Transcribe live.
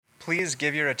Please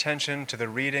give your attention to the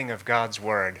reading of God's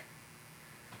Word.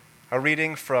 A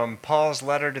reading from Paul's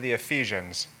letter to the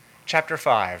Ephesians, chapter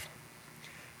 5.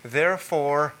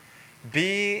 Therefore,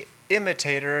 be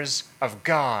imitators of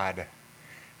God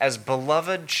as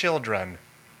beloved children,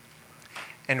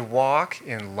 and walk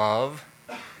in love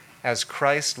as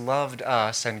Christ loved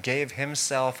us and gave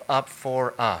himself up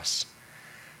for us,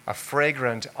 a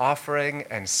fragrant offering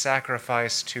and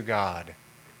sacrifice to God.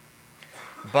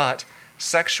 But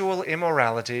sexual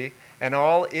immorality and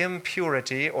all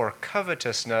impurity or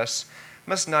covetousness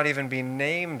must not even be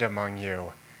named among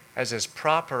you, as is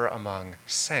proper among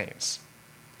saints.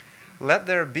 Let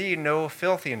there be no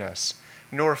filthiness,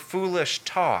 nor foolish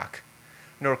talk,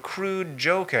 nor crude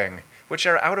joking, which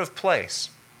are out of place,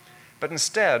 but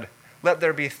instead let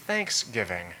there be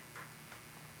thanksgiving.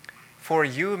 For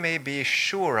you may be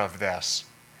sure of this,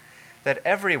 that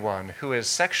everyone who is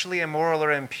sexually immoral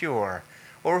or impure,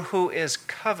 or who is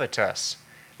covetous,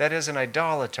 that is, an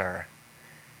idolater,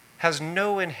 has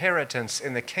no inheritance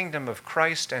in the kingdom of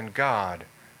Christ and God.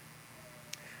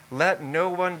 Let no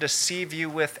one deceive you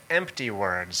with empty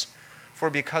words, for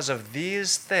because of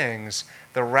these things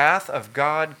the wrath of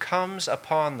God comes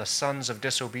upon the sons of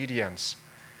disobedience.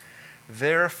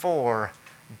 Therefore,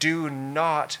 do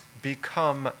not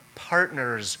become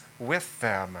partners with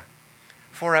them.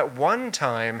 For at one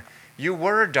time you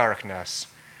were darkness,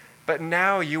 but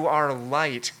now you are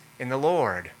light in the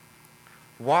Lord.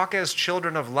 Walk as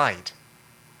children of light.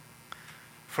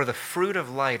 For the fruit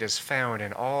of light is found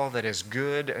in all that is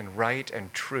good and right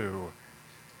and true.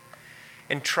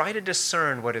 And try to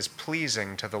discern what is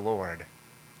pleasing to the Lord.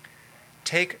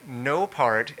 Take no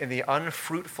part in the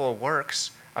unfruitful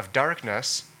works of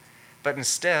darkness, but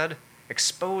instead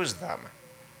expose them.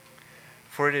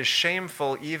 For it is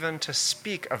shameful even to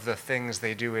speak of the things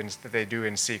that they do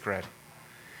in secret.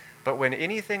 But when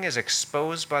anything is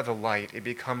exposed by the light, it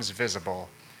becomes visible.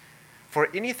 For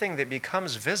anything that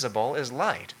becomes visible is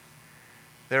light.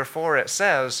 Therefore it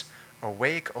says,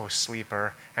 "Awake, O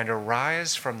sleeper, and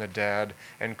arise from the dead,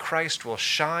 and Christ will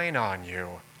shine on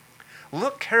you.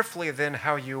 Look carefully then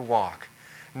how you walk,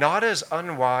 not as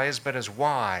unwise, but as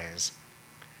wise,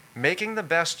 making the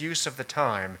best use of the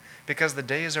time, because the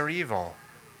days are evil.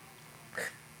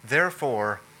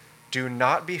 Therefore, do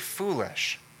not be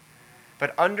foolish,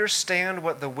 but understand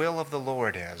what the will of the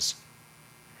Lord is.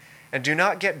 And do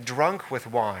not get drunk with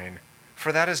wine,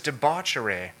 for that is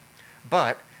debauchery,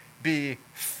 but be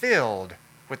filled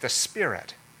with the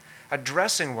Spirit,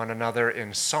 addressing one another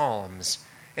in psalms,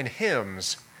 and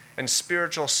hymns, and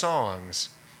spiritual songs,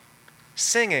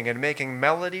 singing and making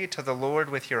melody to the Lord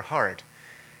with your heart,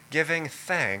 giving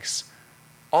thanks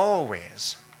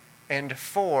always and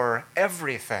for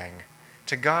everything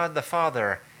to God the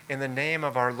Father in the name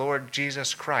of our Lord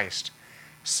Jesus Christ,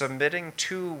 submitting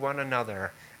to one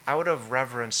another out of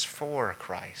reverence for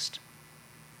Christ."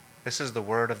 This is the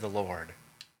word of the Lord.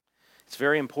 It's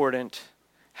very important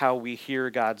how we hear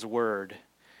God's word.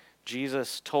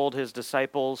 Jesus told his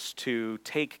disciples to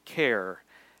take care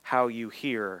how you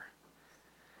hear.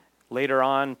 Later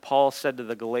on, Paul said to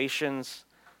the Galatians,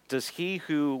 "Does he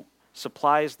who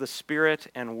supplies the Spirit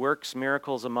and works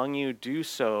miracles among you do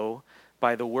so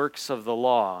by the works of the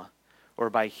law, or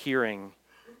by hearing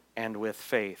and with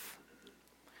faith?"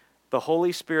 The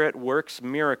Holy Spirit works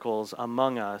miracles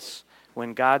among us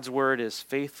when God's word is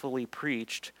faithfully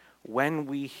preached, when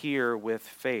we hear with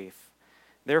faith.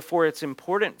 Therefore, it's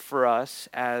important for us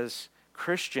as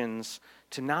Christians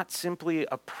to not simply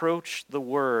approach the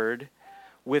word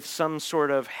with some sort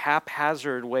of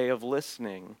haphazard way of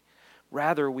listening.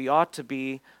 Rather, we ought to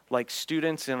be like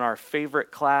students in our favorite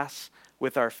class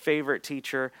with our favorite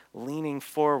teacher, leaning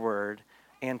forward,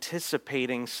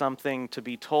 anticipating something to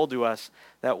be told to us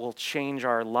that will change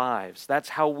our lives. That's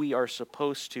how we are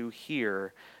supposed to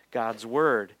hear God's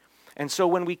word. And so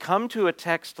when we come to a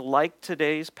text like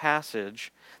today's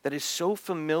passage that is so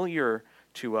familiar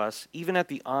to us, even at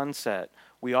the onset,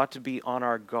 we ought to be on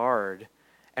our guard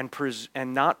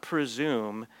and not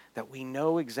presume that we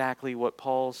know exactly what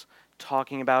Paul's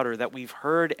talking about or that we've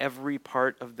heard every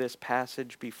part of this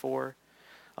passage before.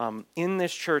 In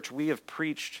this church,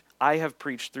 I have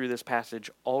preached through this passage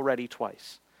already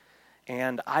twice.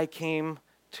 And I came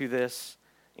to this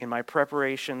in my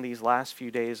preparation these last few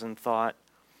days and thought,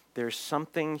 there's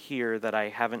something here that I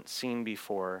haven't seen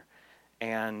before.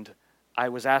 And I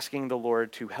was asking the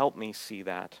Lord to help me see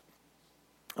that.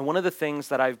 And one of the things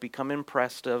that I've become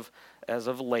impressed of as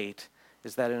of late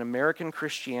is that in American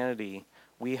Christianity,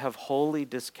 we have wholly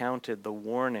discounted the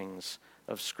warnings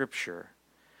of Scripture.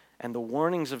 And the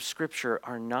warnings of Scripture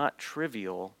are not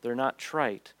trivial, they're not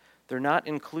trite, they're not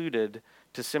included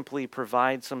to simply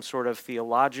provide some sort of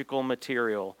theological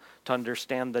material to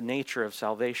understand the nature of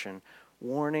salvation.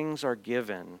 Warnings are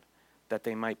given that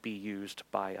they might be used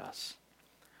by us.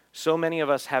 So many of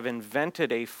us have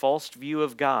invented a false view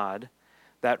of God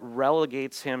that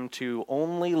relegates him to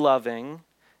only loving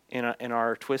in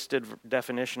our twisted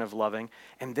definition of loving,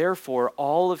 and therefore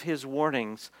all of his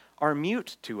warnings are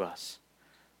mute to us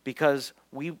because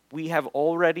we have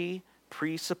already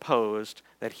presupposed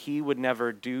that he would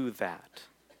never do that.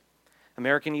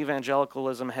 American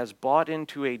evangelicalism has bought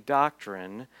into a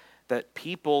doctrine that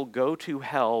people go to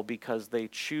hell because they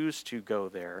choose to go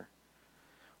there,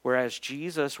 whereas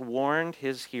Jesus warned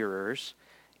his hearers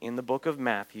in the book of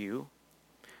Matthew.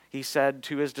 He said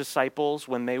to his disciples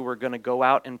when they were going to go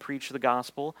out and preach the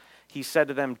gospel, he said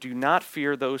to them, "Do not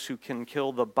fear those who can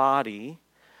kill the body,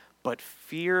 but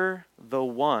fear the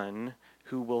one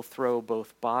who will throw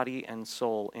both body and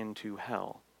soul into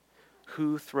hell."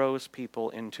 Who throws people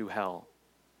into hell?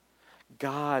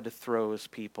 God throws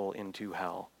people into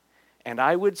hell. And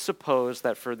I would suppose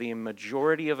that for the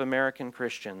majority of American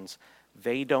Christians,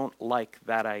 they don't like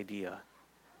that idea,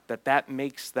 that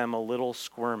makes them a little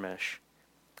squirmish.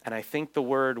 And I think the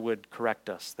word would correct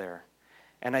us there.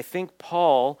 And I think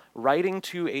Paul, writing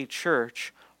to a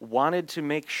church, wanted to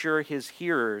make sure his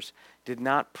hearers did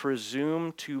not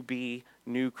presume to be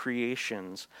new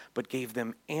creations, but gave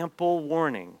them ample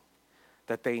warning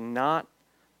that they not,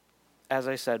 as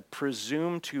I said,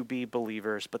 presume to be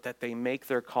believers, but that they make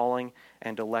their calling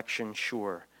and election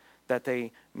sure, that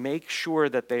they make sure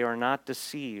that they are not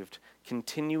deceived,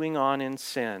 continuing on in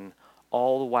sin,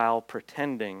 all the while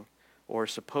pretending or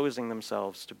supposing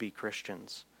themselves to be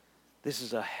Christians. This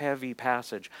is a heavy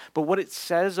passage. But what it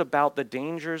says about the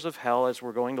dangers of hell, as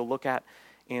we're going to look at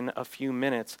in a few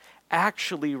minutes,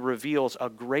 actually reveals a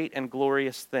great and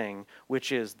glorious thing,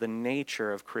 which is the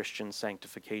nature of Christian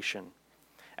sanctification.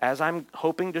 As I'm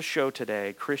hoping to show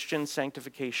today, Christian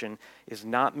sanctification is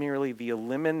not merely the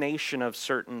elimination of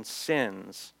certain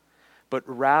sins, but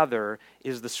rather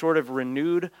is the sort of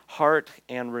renewed heart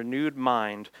and renewed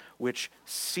mind which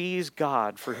sees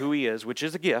God for who he is, which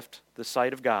is a gift, the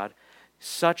sight of God,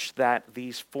 such that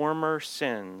these former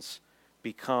sins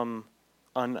become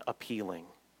unappealing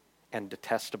and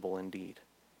detestable indeed.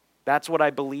 That's what I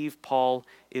believe Paul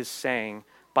is saying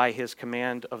by his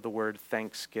command of the word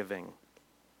thanksgiving.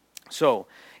 So,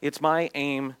 it's my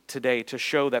aim today to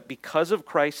show that because of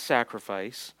Christ's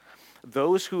sacrifice,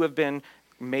 those who have been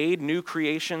made new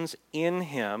creations in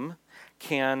him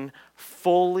can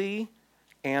fully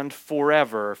and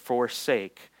forever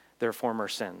forsake their former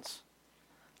sins.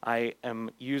 I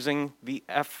am using the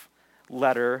F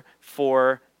letter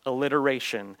for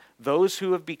alliteration. Those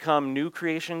who have become new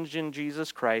creations in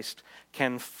Jesus Christ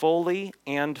can fully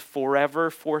and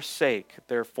forever forsake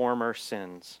their former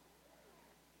sins.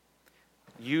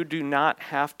 You do not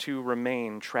have to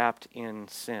remain trapped in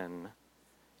sin.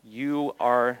 You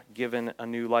are given a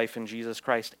new life in Jesus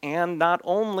Christ. And not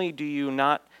only do you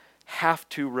not have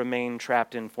to remain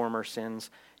trapped in former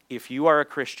sins, if you are a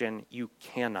Christian, you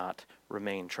cannot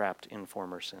remain trapped in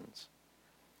former sins.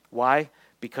 Why?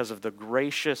 Because of the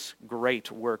gracious,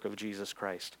 great work of Jesus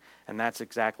Christ. And that's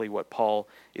exactly what Paul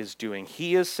is doing.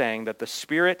 He is saying that the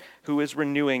Spirit who is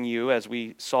renewing you, as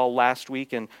we saw last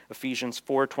week in Ephesians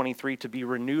 4:23, to be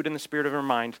renewed in the spirit of your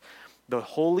mind, the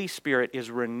Holy Spirit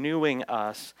is renewing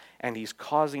us, and he's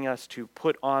causing us to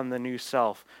put on the new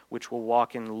self, which will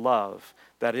walk in love.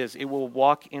 That is, it will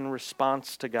walk in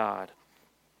response to God,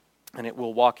 and it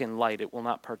will walk in light. It will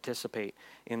not participate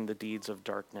in the deeds of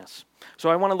darkness. So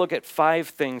I want to look at 5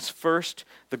 things. First,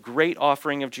 the great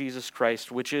offering of Jesus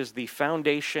Christ, which is the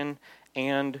foundation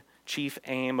and chief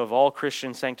aim of all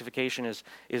Christian sanctification,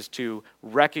 is to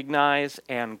recognize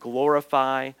and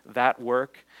glorify that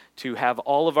work, to have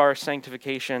all of our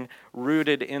sanctification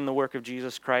rooted in the work of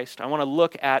Jesus Christ. I want to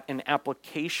look at an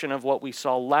application of what we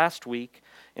saw last week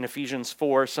in Ephesians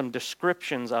 4, some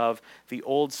descriptions of the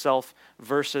old self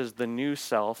versus the new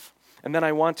self. And then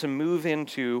I want to move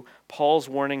into Paul's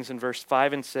warnings in verse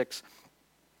 5 and 6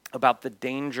 about the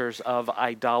dangers of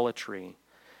idolatry.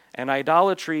 And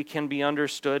idolatry can be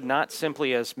understood not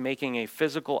simply as making a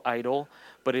physical idol,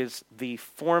 but is the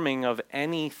forming of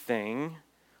anything,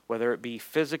 whether it be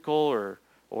physical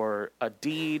or a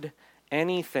deed,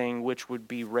 anything which would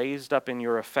be raised up in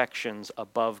your affections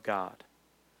above God.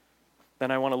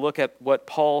 Then I want to look at what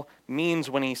Paul means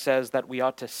when he says that we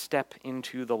ought to step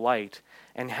into the light,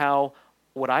 and how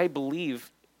what I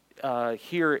believe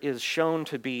here is shown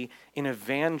to be an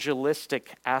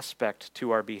evangelistic aspect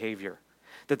to our behavior.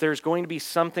 that there's going to be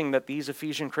something that these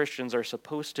Ephesian Christians are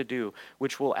supposed to do,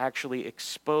 which will actually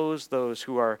expose those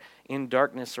who are in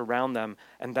darkness around them,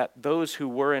 and that those who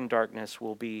were in darkness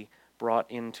will be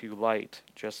brought into light,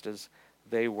 just as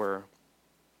they were.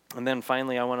 And then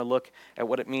finally, I want to look at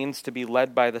what it means to be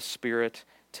led by the Spirit,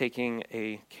 taking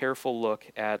a careful look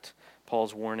at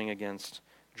Paul's warning against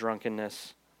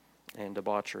drunkenness and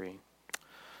debauchery.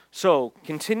 So,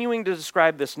 continuing to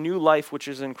describe this new life which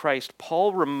is in Christ,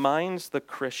 Paul reminds the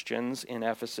Christians in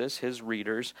Ephesus, his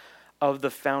readers, of the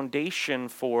foundation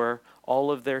for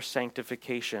all of their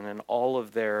sanctification and all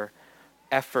of their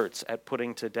efforts at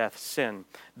putting to death sin.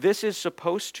 This is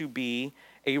supposed to be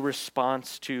a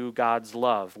response to God's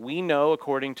love. We know,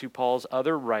 according to Paul's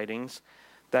other writings,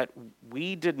 that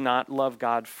we did not love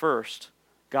God first.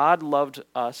 God loved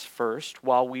us first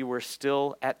while we were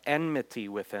still at enmity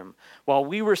with him. While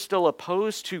we were still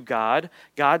opposed to God,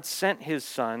 God sent his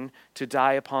Son to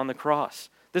die upon the cross.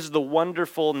 This is the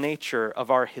wonderful nature of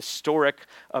our historic,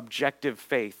 objective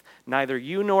faith. Neither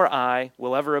you nor I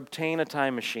will ever obtain a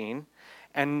time machine,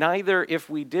 and neither, if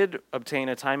we did obtain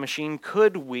a time machine,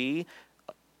 could we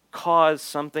cause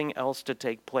something else to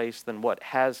take place than what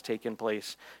has taken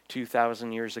place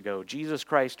 2,000 years ago. Jesus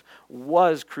Christ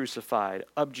was crucified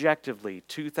objectively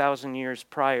 2,000 years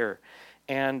prior,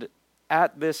 and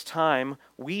at this time,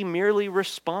 we merely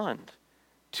respond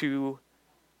to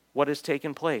what has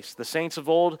taken place. The saints of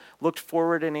old looked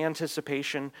forward in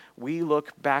anticipation. We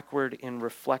look backward in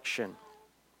reflection.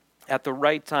 At the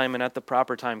right time and at the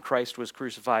proper time, Christ was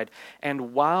crucified.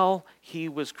 And while he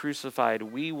was crucified,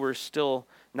 we were still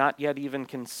not yet even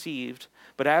conceived.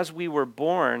 But as we were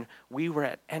born, we were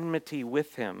at enmity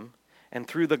with him. And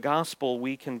through the gospel,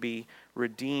 we can be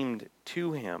redeemed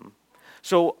to him.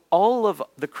 So all of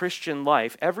the Christian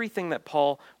life, everything that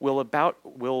Paul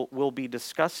will be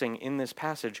discussing in this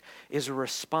passage, is a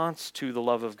response to the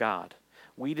love of God.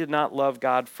 We did not love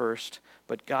God first,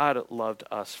 but God loved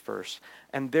us first.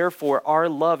 And therefore, our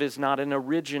love is not an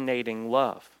originating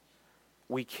love.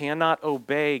 We cannot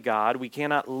obey God, we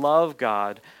cannot love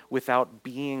God without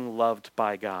being loved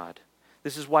by God.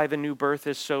 This is why the new birth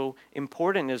is so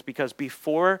important, is because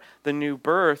before the new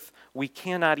birth, we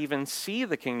cannot even see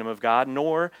the kingdom of God,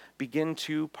 nor begin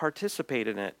to participate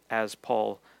in it, as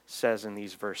Paul says in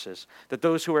these verses. That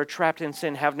those who are trapped in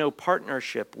sin have no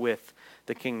partnership with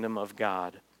the kingdom of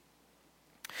God.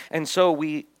 And so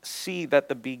we see that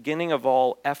the beginning of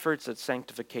all efforts at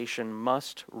sanctification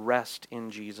must rest in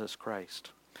Jesus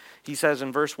Christ. He says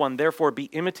in verse 1, "Therefore be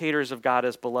imitators of God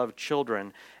as beloved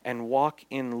children and walk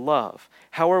in love."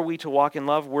 How are we to walk in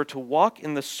love? We're to walk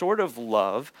in the sort of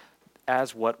love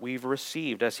as what we've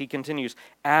received. As he continues,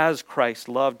 "As Christ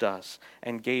loved us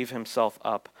and gave himself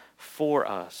up for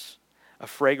us, a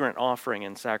fragrant offering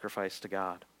and sacrifice to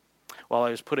God." While I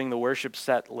was putting the worship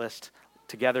set list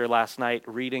together last night,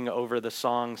 reading over the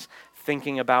songs,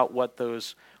 thinking about what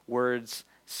those words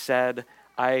said,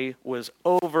 I was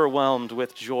overwhelmed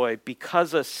with joy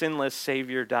because a sinless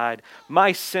Savior died.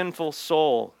 My sinful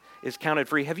soul is counted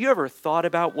free. Have you ever thought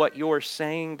about what you're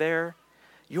saying there?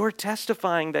 You're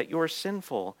testifying that you're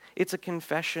sinful. It's a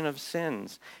confession of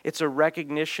sins. It's a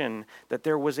recognition that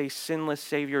there was a sinless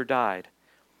Savior died.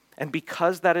 And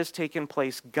because that has taken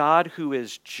place, God, who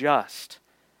is just,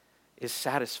 is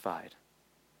satisfied.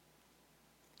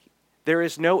 There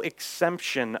is no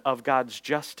exemption of God's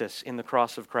justice in the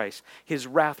cross of Christ. His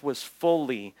wrath was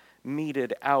fully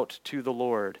meted out to the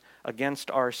Lord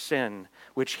against our sin,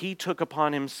 which he took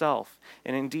upon himself.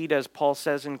 And indeed, as Paul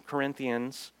says in 2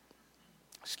 Corinthians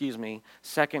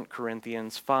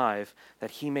 5,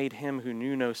 that he made him who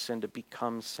knew no sin to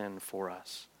become sin for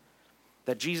us.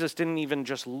 That Jesus didn't even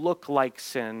just look like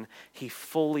sin, he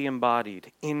fully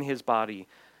embodied in his body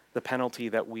the penalty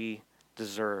that we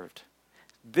deserved.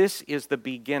 This is the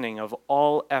beginning of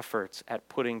all efforts at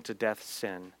putting to death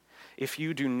sin. If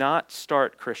you do not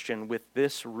start, Christian, with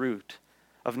this root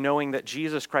of knowing that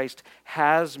Jesus Christ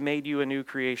has made you a new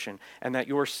creation and that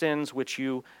your sins, which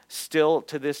you still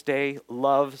to this day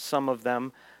love some of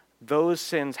them, those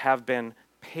sins have been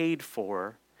paid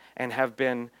for and have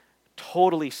been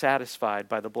totally satisfied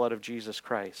by the blood of Jesus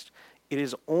Christ. It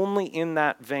is only in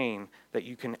that vein that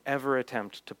you can ever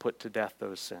attempt to put to death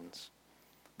those sins.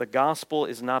 The gospel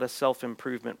is not a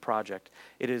self-improvement project.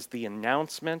 It is the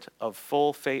announcement of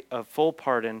full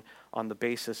pardon on the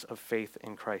basis of faith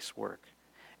in Christ's work.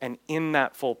 And in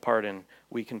that full pardon,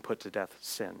 we can put to death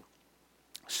sin.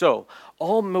 So,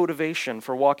 all motivation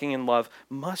for walking in love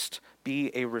must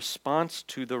be a response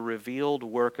to the revealed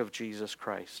work of Jesus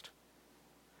Christ.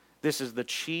 This is the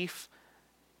chief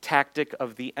tactic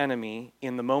of the enemy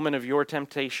in the moment of your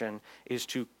temptation, is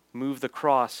to move the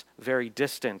cross very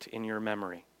distant in your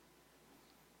memory.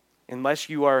 Unless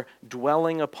you are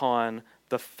dwelling upon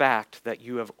the fact that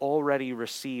you have already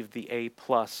received the A+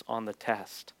 on the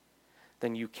test,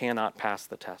 then you cannot pass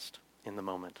the test in the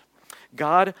moment.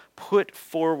 God put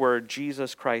forward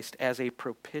Jesus Christ as a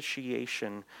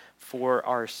propitiation for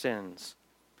our sins.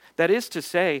 That is to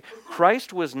say,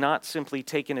 Christ was not simply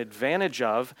taken advantage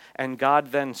of, and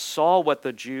God then saw what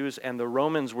the Jews and the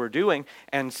Romans were doing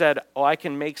and said, oh, I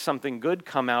can make something good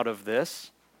come out of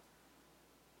this.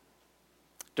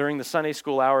 During the Sunday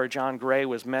school hour, John Gray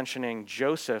was mentioning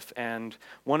Joseph, and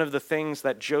one of the things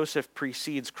that Joseph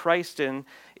precedes Christ in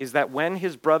is that when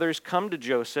his brothers come to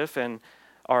Joseph and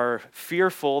are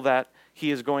fearful that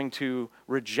he is going to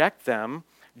reject them,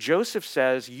 Joseph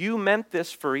says, you meant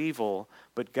this for evil,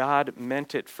 but God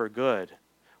meant it for good.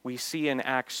 We see in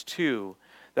Acts 2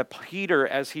 that Peter,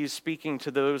 as he's speaking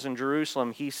to those in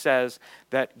Jerusalem, he says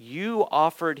that you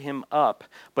offered him up,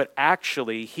 but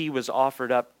actually he was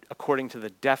offered up according to the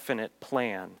definite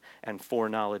plan and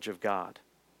foreknowledge of God.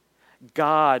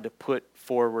 God put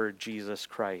forward Jesus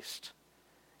Christ.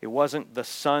 It wasn't the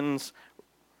Son's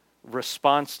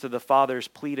response to the Father's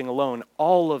pleading alone.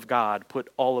 All of God put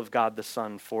all of God the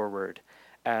Son forward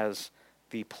as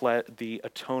the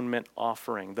atonement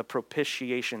offering, the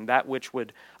propitiation, that which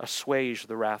would assuage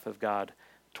the wrath of God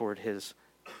toward his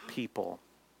people.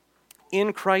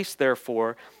 In Christ,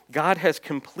 therefore, God has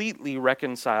completely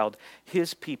reconciled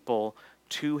his people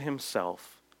to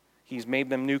himself. He's made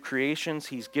them new creations,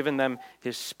 he's given them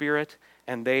his Spirit,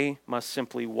 and they must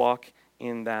simply walk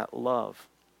in that love.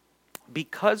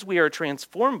 Because we are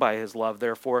transformed by his love,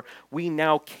 therefore, we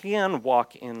now can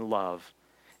walk in love.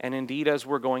 And indeed, as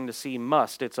we're going to see,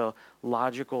 must. It's a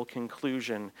logical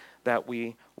conclusion that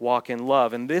we walk in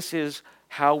love. And this is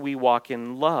how we walk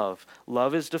in love.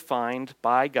 Love is defined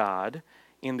by God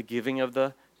in the giving of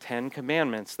the 10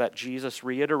 Commandments that Jesus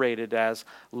reiterated as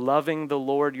loving the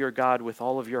Lord your God with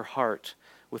all of your heart,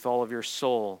 with all of your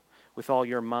soul, with all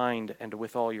your mind, and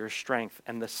with all your strength.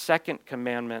 And the second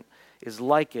commandment is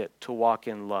like it, to walk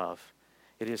in love.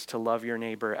 It is to love your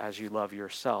neighbor as you love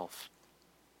yourself.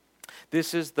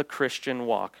 This is the Christian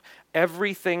walk.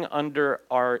 Everything under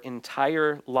our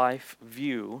entire life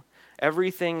view,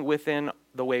 everything within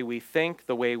the way we think,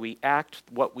 the way we act,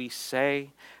 what we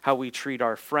say, how we treat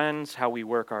our friends, how we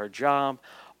work our job,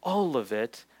 all of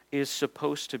it is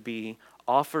supposed to be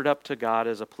offered up to God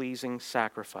as a pleasing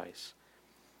sacrifice,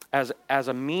 as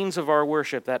a means of our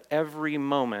worship, that every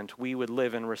moment we would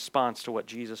live in response to what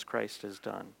Jesus Christ has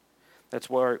done. That's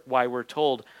why we're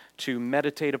told to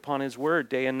meditate upon his word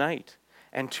day and night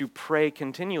and to pray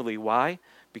continually. Why?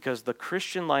 Because the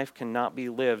Christian life cannot be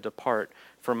lived apart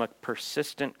from a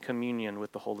persistent communion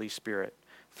with the Holy Spirit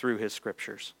through his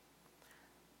scriptures.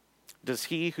 Does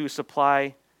he who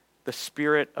supply the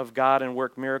Spirit of God and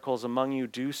work miracles among you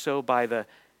do so by the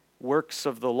works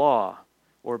of the law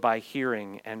or by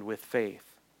hearing and with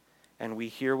faith? And we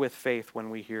hear with faith when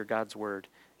we hear God's word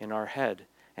in our head,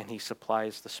 and he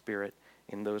supplies the Spirit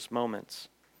in those moments.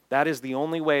 That is the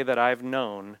only way that I've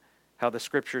known how the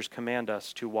scriptures command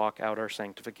us to walk out our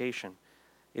sanctification.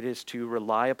 It is to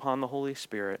rely upon the Holy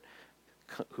Spirit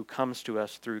who comes to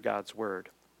us through God's word.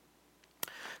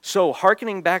 So,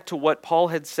 hearkening back to what Paul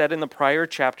had said in the prior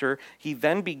chapter, he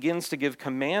then begins to give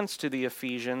commands to the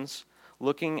Ephesians,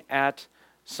 looking at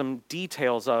some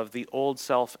details of the old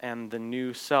self and the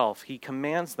new self. He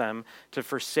commands them to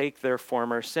forsake their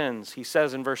former sins. He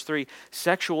says in verse 3,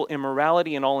 sexual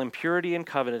immorality and all impurity and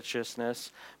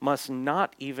covetousness must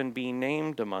not even be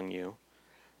named among you.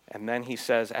 And then he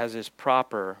says, as is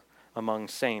proper among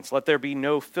saints, let there be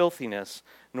no filthiness,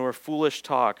 nor foolish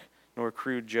talk, nor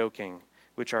crude joking,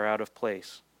 which are out of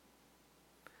place.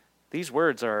 These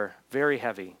words are very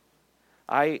heavy.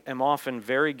 I am often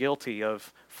very guilty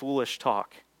of foolish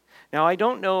talk. Now, I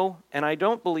don't know, and I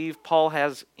don't believe Paul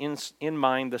has in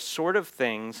mind the sort of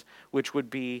things which would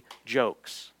be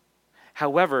jokes.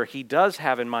 However, he does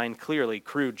have in mind clearly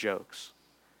crude jokes.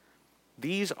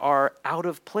 These are out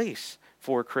of place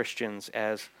for Christians,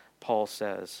 as Paul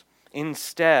says.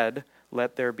 Instead,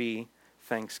 let there be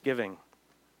thanksgiving.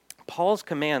 Paul's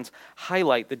commands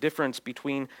highlight the difference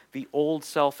between the old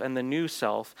self and the new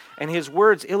self, and his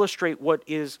words illustrate what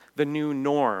is the new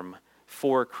norm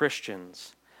for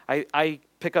Christians. I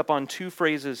pick up on two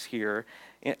phrases here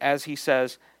as he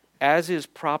says, as is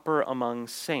proper among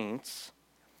saints,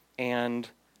 and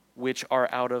which are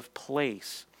out of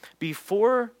place.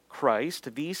 Before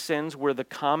Christ, these sins were the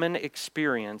common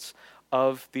experience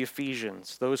of the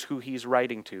Ephesians, those who he's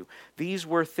writing to. These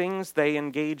were things they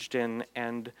engaged in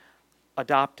and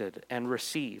adopted and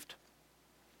received.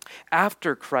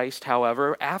 After Christ,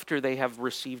 however, after they have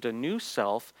received a new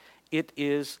self, it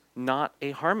is not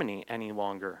a harmony any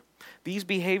longer. These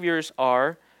behaviors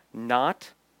are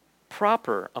not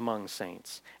proper among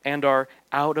saints and are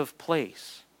out of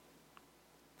place.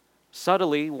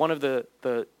 Subtly, one of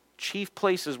the chief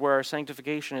places where our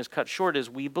sanctification is cut short is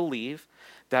we believe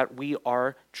that we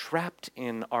are trapped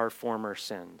in our former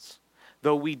sins.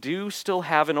 Though we do still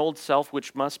have an old self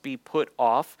which must be put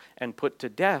off and put to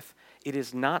death, it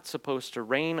is not supposed to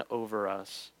reign over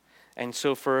us. And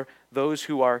so for those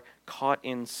who are caught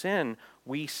in sin,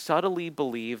 we subtly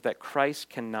believe that Christ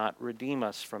cannot redeem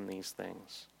us from these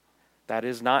things. That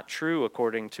is not true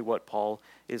according to what Paul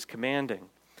is commanding.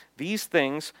 These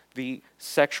things, the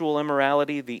sexual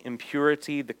immorality, the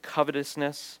impurity, the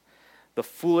covetousness, the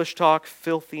foolish talk,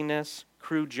 filthiness,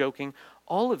 crude joking,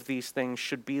 all of these things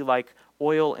should be like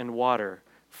oil and water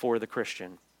for the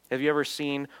Christian. Have you ever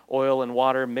seen oil and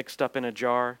water mixed up in a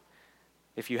jar?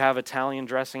 If you have Italian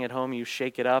dressing at home, you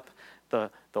shake it up. The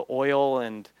oil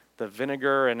and the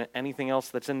vinegar and anything else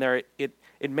that's in there, it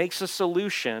makes a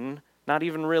solution, not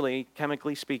even really,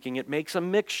 chemically speaking, it makes a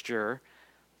mixture,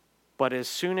 but as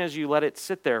soon as you let it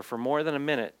sit there for more than a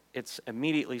minute, it's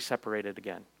immediately separated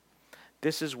again.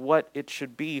 This is what it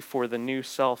should be for the new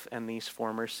self and these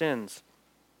former sins.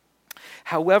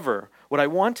 However, what I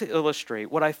want to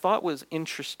illustrate, what I thought was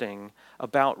interesting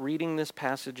about reading this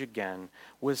passage again,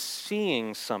 was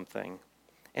seeing something.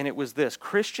 And it was this: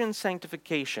 Christian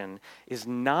sanctification is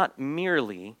not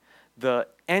merely the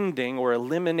ending or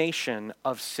elimination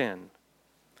of sin,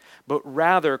 but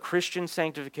rather Christian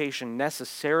sanctification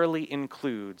necessarily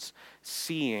includes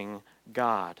seeing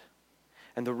God.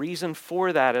 And the reason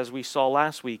for that, as we saw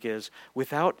last week, is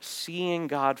without seeing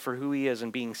God for who he is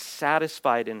and being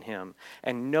satisfied in him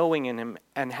and knowing in him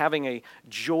and having a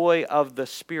joy of the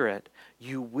Spirit,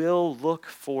 you will look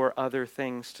for other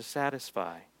things to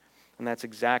satisfy. And that's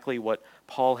exactly what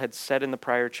Paul had said in the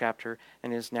prior chapter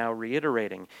and is now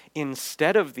reiterating.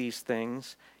 Instead of these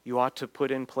things, you ought to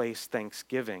put in place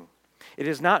thanksgiving. It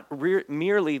is not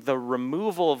merely the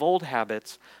removal of old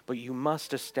habits, but you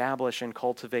must establish and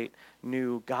cultivate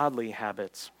new godly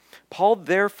habits. Paul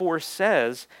therefore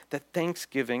says that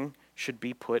thanksgiving should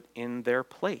be put in their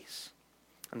place.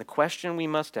 And the question we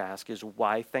must ask is,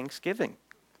 why thanksgiving?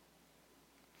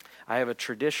 I have a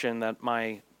tradition that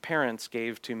my parents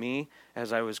gave to me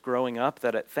as I was growing up,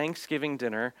 that at Thanksgiving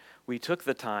dinner, we took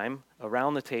the time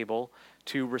around the table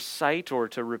to recite or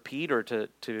to repeat or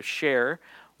to share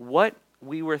what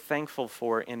we were thankful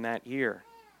for in that year.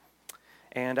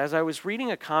 And as I was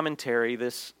reading a commentary,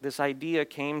 this idea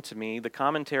came to me. The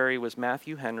commentary was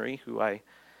Matthew Henry, who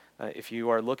if you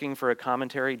are looking for a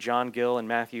commentary, John Gill and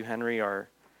Matthew Henry are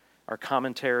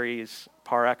commentaries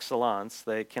par excellence.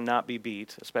 They cannot be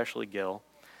beat, especially Gill.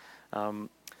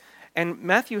 And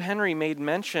Matthew Henry made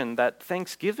mention that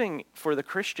thanksgiving for the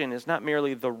Christian is not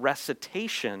merely the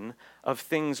recitation of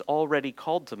things already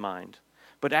called to mind,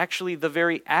 but actually the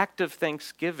very act of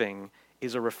thanksgiving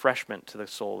is a refreshment to the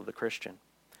soul of the Christian.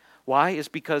 Why? Is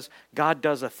because God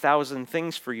does 1,000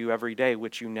 things for you every day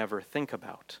which you never think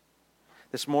about.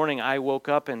 This morning I woke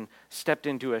up and stepped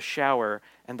into a shower,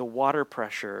 and the water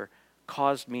pressure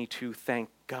caused me to thank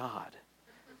God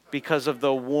because of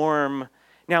the warm.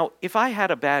 Now, if I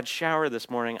had a bad shower this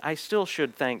morning, I still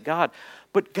should thank God.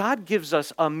 But God gives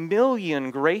us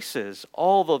 1,000,000 graces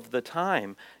all of the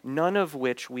time, none of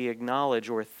which we acknowledge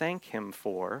or thank him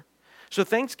for. So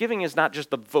thanksgiving is not just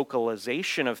the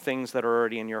vocalization of things that are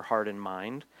already in your heart and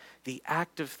mind. The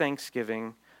act of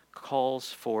thanksgiving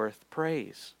calls forth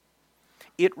praise.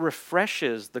 It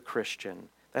refreshes the Christian.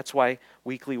 That's why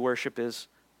weekly worship is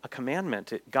a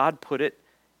commandment. God put it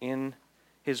in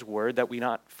his word that we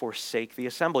not forsake the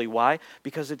assembly. Why?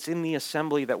 Because it's in the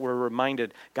assembly that we're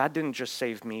reminded God didn't just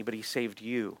save me, but he saved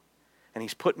you. And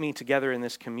he's put me together in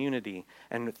this community.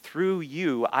 And through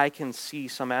you, I can see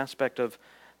some aspect of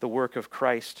the work of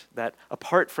Christ that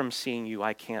apart from seeing you,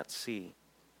 I can't see.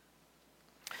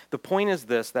 The point is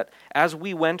this, that as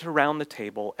we went around the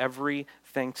table every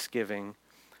Thanksgiving,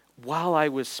 while I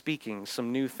was speaking,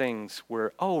 some new things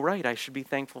were, oh, right, I should be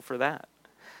thankful for that.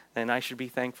 And I should be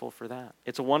thankful for that.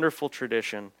 It's a wonderful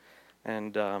tradition,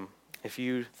 and if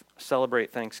you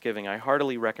celebrate Thanksgiving, I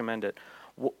heartily recommend it.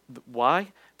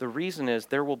 Why? The reason is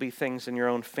there will be things in your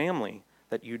own family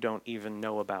that you don't even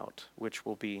know about, which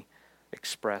will be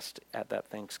expressed at that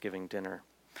Thanksgiving dinner.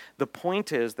 The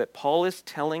point is that Paul is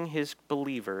telling his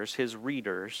believers, his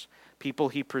readers, people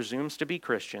he presumes to be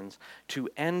Christians, to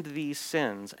end these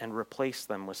sins and replace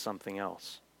them with something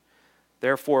else.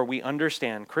 Therefore, we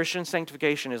understand Christian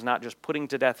sanctification is not just putting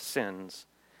to death sins,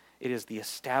 it is the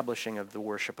establishing of the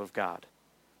worship of God.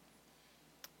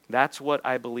 That's what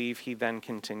I believe he then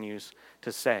continues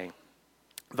to say.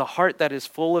 The heart that is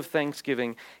full of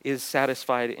thanksgiving is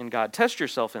satisfied in God. Test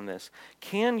yourself in this.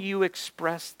 Can you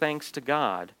express thanks to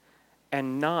God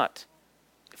and not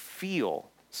feel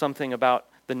something about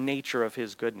the nature of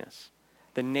his goodness,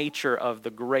 the nature of the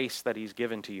grace that he's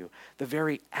given to you? The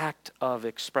very act of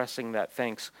expressing that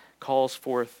thanks calls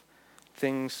forth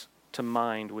things to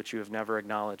mind which you have never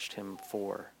acknowledged him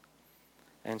for.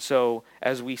 And so,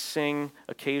 as we sing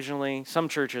occasionally, some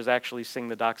churches actually sing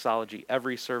the doxology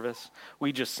every service.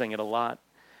 We just sing it a lot.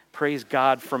 Praise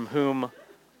God from whom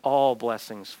all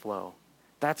blessings flow.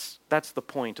 That's the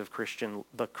point of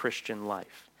the Christian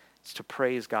life. It's to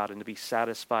praise God and to be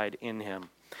satisfied in him.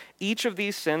 Each of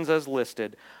these sins as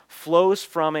listed flows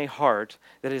from a heart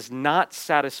that is not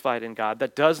satisfied in God,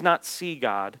 that does not see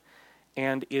God,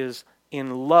 and is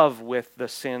in love with the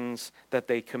sins that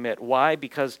they commit. Why?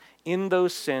 Because in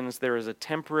those sins there is a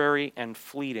temporary and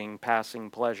fleeting passing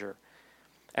pleasure.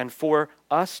 And for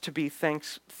us to be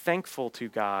thankful to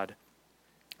God,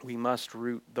 we must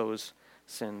root those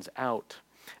sins out.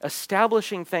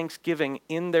 Establishing thanksgiving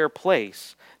in their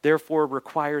place, therefore,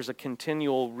 requires a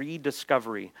continual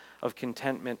rediscovery of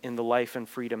contentment in the life and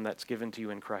freedom that's given to you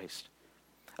in Christ.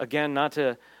 Again, not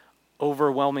to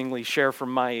overwhelmingly share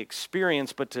from my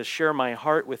experience, but to share my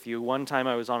heart with you. One time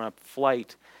I was on a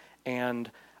flight,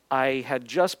 and I had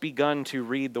just begun to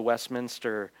read the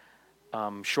Westminster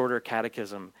Shorter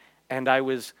Catechism, and I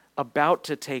was about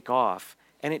to take off.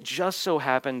 And it just so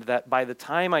happened that by the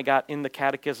time I got in the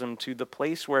catechism to the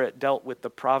place where it dealt with the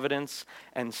providence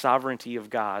and sovereignty of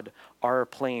God, our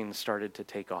plane started to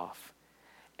take off.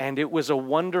 And it was a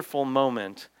wonderful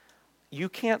moment. You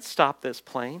can't stop this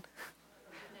plane.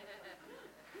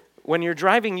 When you're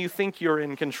driving, you think you're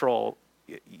in control.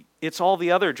 It's all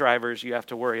the other drivers you have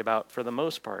to worry about for the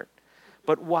most part.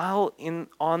 But while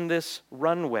on this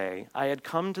runway, I had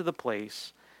come to the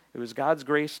place, it was God's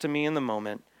grace to me in the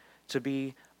moment, to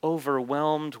be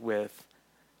overwhelmed with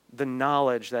the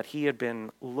knowledge that he had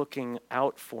been looking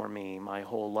out for me my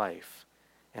whole life,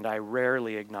 and I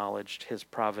rarely acknowledged his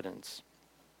providence.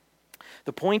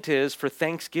 The point is, for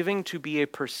thanksgiving to be a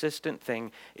persistent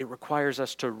thing, it requires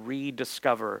us to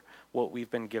rediscover what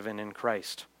we've been given in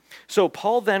Christ. So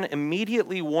Paul then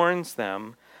immediately warns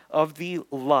them of the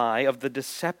lie, of the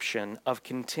deception of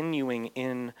continuing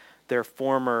in their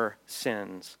former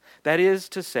sins. That is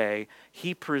to say,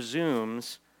 he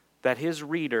presumes that his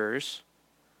readers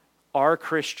are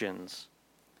Christians,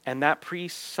 and that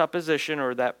presupposition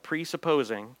or that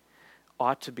presupposing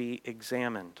ought to be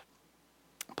examined.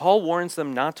 Paul warns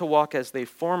them not to walk as they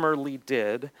formerly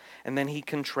did, and then he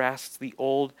contrasts the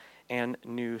old and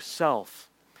new self.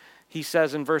 He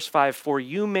says in verse 5, "For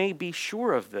you may be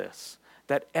sure of this,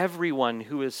 that everyone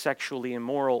who is sexually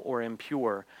immoral or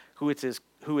impure, who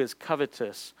is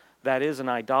covetous, that is an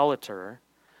idolater,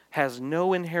 has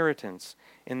no inheritance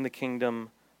in the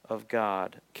kingdom of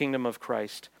God, kingdom of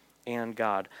Christ and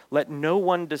God. Let no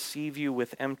one deceive you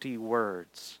with empty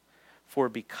words, for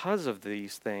because of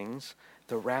these things,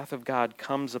 the wrath of God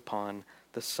comes upon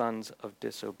the sons of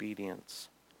disobedience."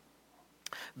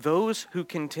 Those who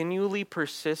continually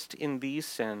persist in these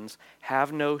sins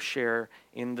have no share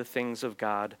in the things of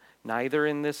God, neither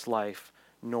in this life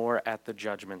nor at the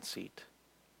judgment seat.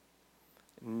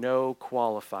 No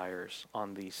qualifiers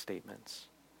on these statements.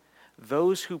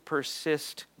 Those who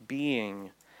persist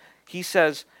being, he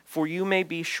says, "For you may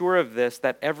be sure of this,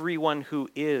 that everyone who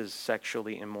is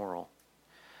sexually immoral."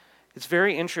 It's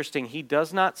very interesting. He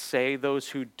does not say those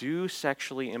who do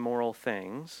sexually immoral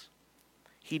things.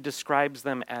 He describes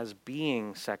them as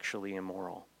being sexually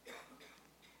immoral.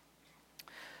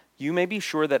 You may be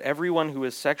sure that everyone who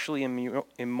is sexually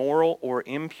immoral or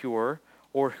impure,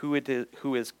 or who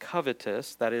is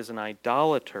covetous, that is an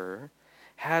idolater,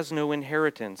 has no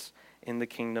inheritance in the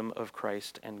kingdom of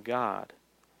Christ and God.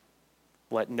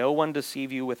 Let no one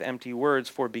deceive you with empty words,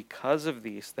 for because of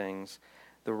these things,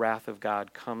 the wrath of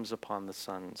God comes upon the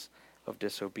sons of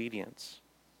disobedience.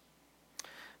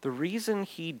 The reason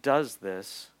he does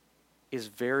this is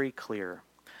very clear.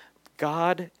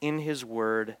 God, in his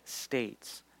word,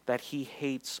 states that he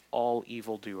hates all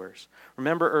evildoers.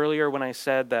 Remember earlier when I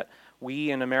said that we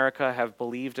in America have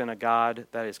believed in a God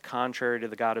that is contrary to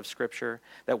the God of Scripture,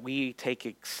 that we take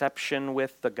exception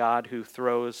with the God who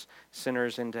throws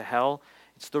sinners into hell?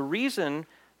 It's the reason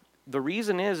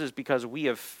is because we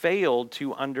have failed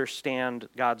to understand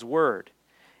God's word.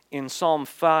 In Psalm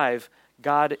 5,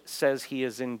 God says he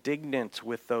is indignant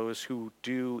with those who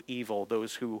do evil,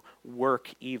 those who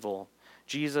work evil.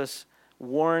 Jesus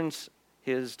warns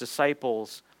his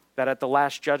disciples that at the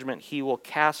last judgment he will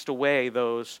cast away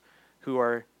those who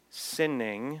are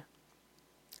sinning,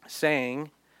 saying,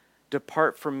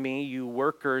 'Depart from me, you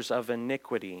workers of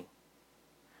iniquity.'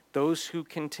 Those who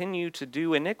continue to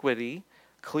do iniquity,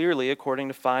 clearly according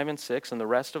to 5 and 6 and the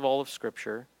rest of all of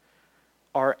Scripture,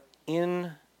 are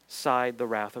inside the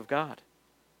wrath of God.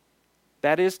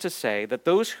 That is to say, that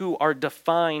those who are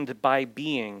defined by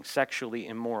being sexually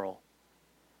immoral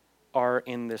are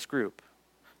in this group.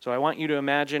 So I want you to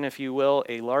imagine, if you will,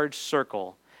 a large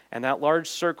circle. And that large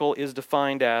circle is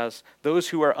defined as those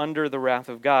who are under the wrath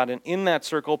of God. And in that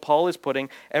circle, Paul is putting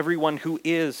everyone who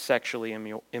is sexually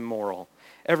immoral,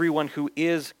 everyone who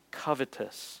is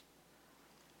covetous.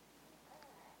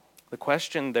 The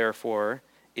question, therefore,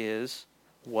 is,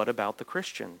 what about the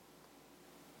Christian?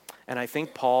 And I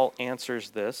think Paul answers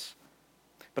this.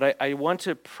 But I want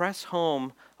to press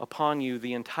home upon you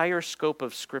the entire scope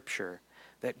of Scripture,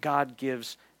 that God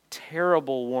gives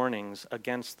terrible warnings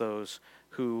against those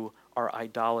who are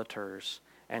idolaters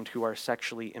and who are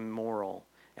sexually immoral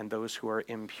and those who are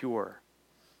impure.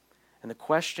 And the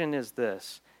question is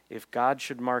this: if God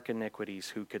should mark iniquities,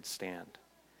 who could stand?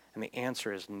 And the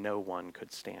answer is no one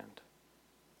could stand.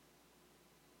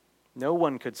 No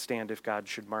one could stand if God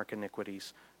should mark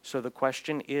iniquities. So the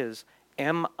question is,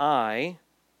 am I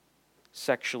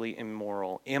sexually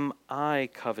immoral? Am I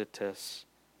covetous?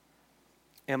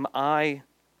 Am I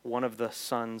one of the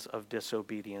sons of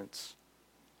disobedience?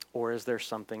 Or is there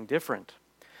something different?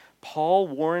 Paul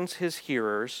warns his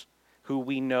hearers, who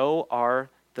we know are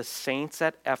the saints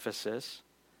at Ephesus.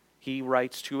 He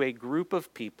writes to a group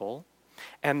of people,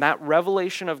 and that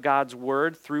revelation of God's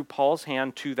word through Paul's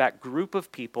hand to that group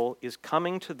of people is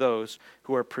coming to those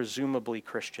who are presumably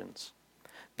Christians.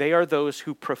 They are those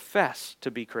who profess to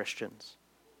be Christians.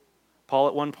 Paul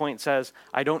at one point says,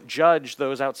 I don't judge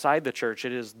those outside the church.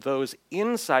 It is those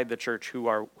inside the church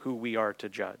who we are to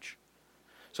judge.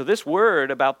 So this word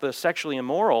about the sexually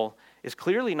immoral is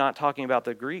clearly not talking about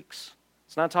the Greeks.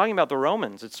 It's not talking about the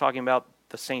Romans. It's talking about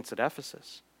the saints at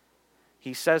Ephesus.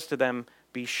 He says to them,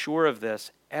 be sure of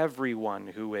this, everyone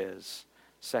who is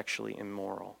sexually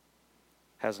immoral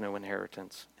has no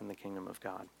inheritance in the kingdom of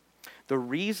God. The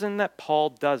reason that Paul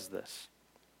does this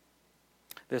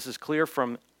is clear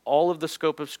from all of the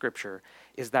scope of Scripture,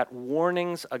 is that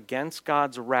warnings against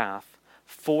God's wrath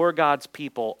for God's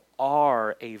people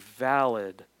are a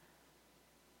valid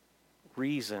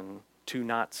reason to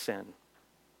not sin.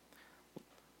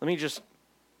 Let me just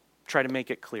try to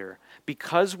make it clear.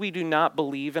 Because we do not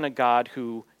believe in a God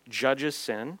who judges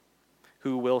sin,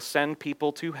 who will send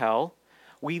people to hell,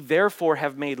 we therefore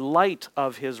have made light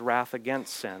of his wrath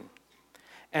against sin.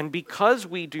 And because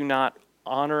we do not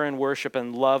honor and worship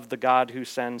and love the God who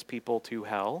sends people to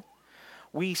hell,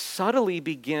 we subtly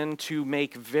begin to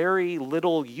make very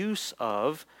little use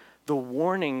of the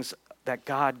warnings that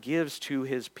God gives to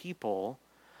his people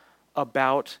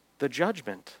about the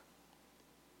judgment.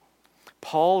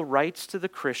 Paul writes to the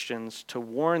Christians to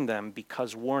warn them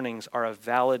because warnings are a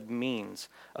valid means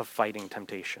of fighting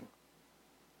temptation.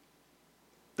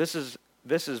 This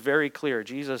is very clear.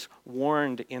 Jesus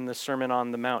warned in the Sermon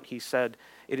on the Mount. He said,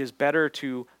 it is better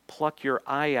to pluck your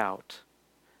eye out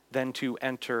than to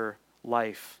enter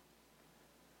life.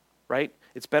 Right?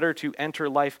 It's better to enter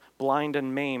life blind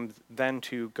and maimed than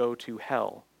to go to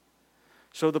hell.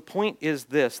 So the point is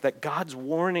this, that God's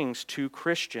warnings to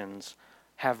Christians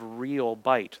have real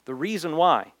bite. The reason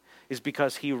why is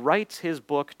because he writes his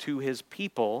book to his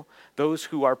people, those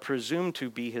who are presumed to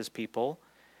be his people.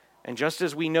 And just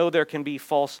as we know there can be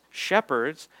false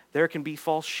shepherds, there can be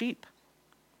false sheep.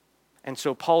 And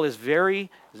so Paul is very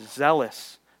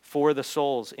zealous for the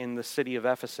souls in the city of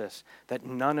Ephesus, that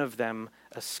none of them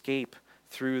escape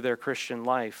through their Christian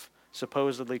life,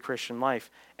 supposedly Christian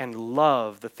life, and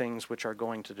love the things which are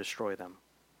going to destroy them.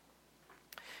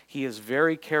 He is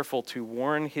very careful to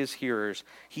warn his hearers.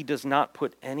 He does not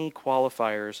put any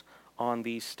qualifiers on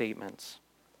these statements.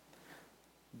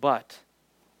 But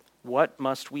what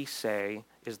must we say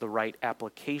is the right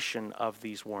application of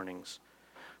these warnings?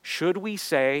 Should we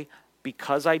say,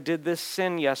 because I did this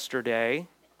sin yesterday,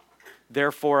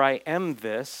 therefore I am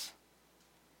this?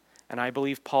 And I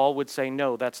believe Paul would say,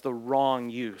 no, that's the wrong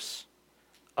use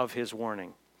of his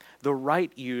warning. The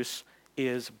right use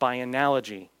is by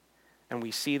analogy. And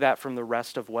we see that from the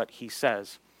rest of what he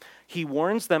says. He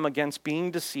warns them against being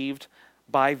deceived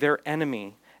by their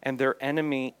enemy, and their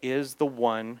enemy is the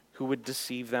one who would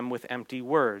deceive them with empty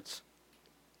words.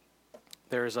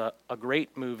 There's a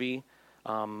great movie,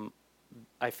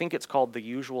 I think it's called The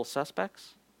Usual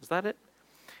Suspects. Is that it?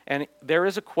 And there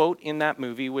is a quote in that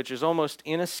movie which is almost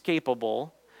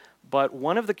inescapable, but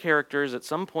one of the characters at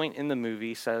some point in the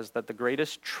movie says that the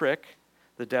greatest trick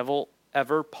the devil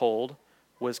ever pulled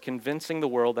was convincing the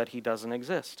world that he doesn't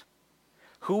exist.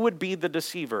 Who would be the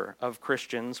deceiver of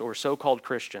Christians or so-called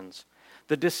Christians?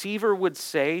 The deceiver would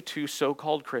say to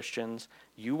so-called Christians,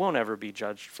 you won't ever be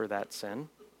judged for that sin.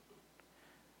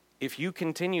 If you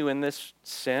continue in this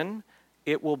sin,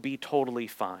 it will be totally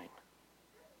fine.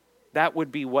 That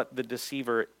would be what the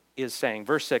deceiver is saying.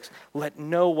 Verse 6, let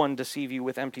no one deceive you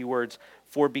with empty words,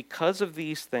 for because of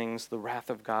these things the wrath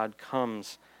of God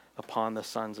comes upon the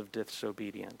sons of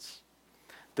disobedience.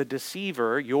 The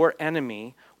deceiver, your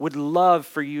enemy, would love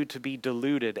for you to be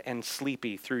deluded and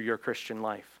sleepy through your Christian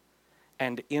life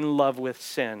and in love with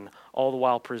sin, all the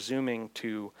while presuming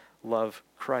to love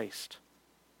Christ.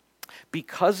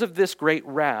 Because of this great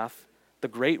wrath, the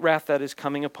great wrath that is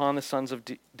coming upon the sons of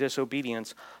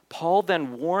disobedience, Paul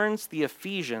then warns the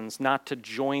Ephesians not to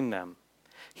join them.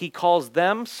 He calls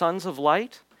them sons of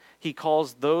light. He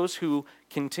calls those who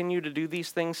continue to do these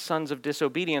things sons of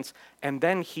disobedience, and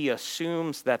then he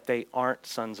assumes that they aren't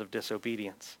sons of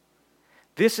disobedience.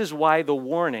 This is why the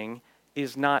warning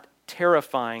is not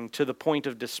terrifying to the point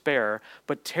of despair,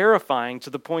 but terrifying to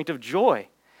the point of joy.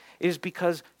 It is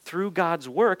because through God's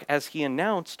work, as he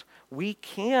announced, we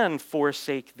can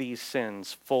forsake these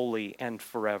sins fully and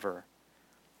forever.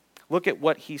 Look at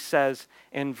what he says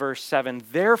in verse 7.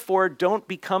 Therefore, don't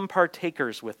become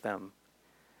partakers with them.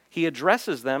 He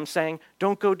addresses them saying,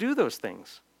 don't go do those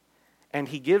things. And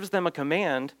he gives them a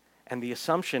command, and the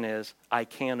assumption is, I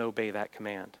can obey that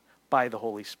command by the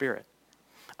Holy Spirit.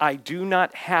 I do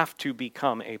not have to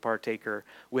become a partaker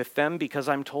with them because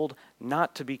I'm told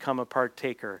not to become a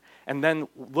partaker. And then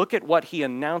look at what he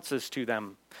announces to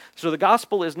them. So the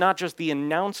gospel is not just the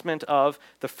announcement of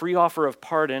the free offer of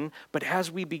pardon, but as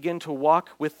we begin to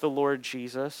walk with the Lord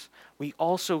Jesus, we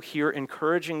also hear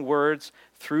encouraging words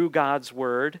through God's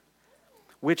word,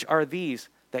 which are these,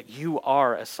 that you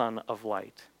are a son of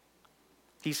light.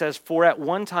 He says, for at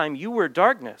one time you were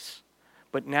darkness,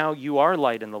 but now you are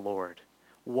light in the Lord.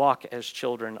 Walk as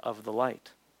children of the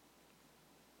light.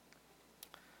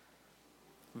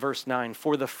 Verse 9,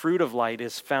 for the fruit of light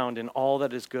is found in all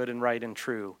that is good and right and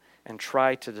true, and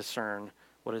try to discern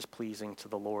what is pleasing to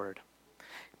the Lord.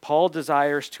 Paul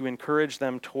desires to encourage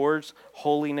them towards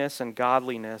holiness and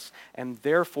godliness, and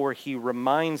therefore he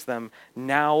reminds them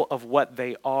now of what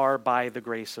they are by the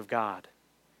grace of God.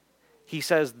 He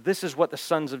says, this is what the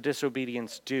sons of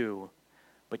disobedience do,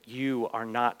 but you are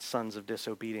not sons of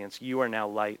disobedience. You are now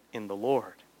light in the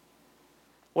Lord.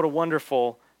 What a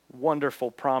wonderful,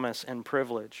 wonderful promise and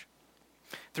privilege.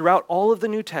 Throughout all of the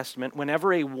New Testament,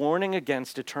 whenever a warning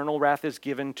against eternal wrath is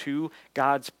given to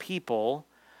God's people,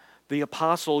 the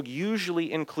apostle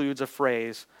usually includes a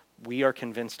phrase, we are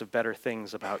convinced of better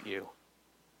things about you.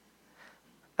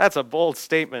 That's a bold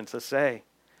statement to say.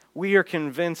 We are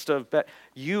convinced of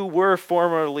you were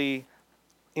formerly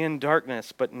in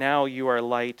darkness, but now you are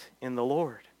light in the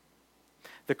Lord.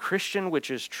 The Christian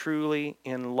which is truly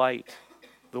in light,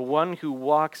 the one who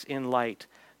walks in light,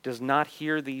 does not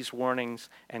hear these warnings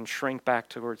and shrink back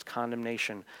towards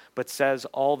condemnation, but says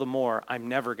all the more, I'm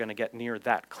never going to get near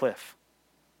that cliff.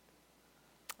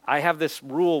 I have this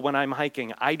rule when I'm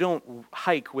hiking. I don't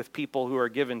hike with people who are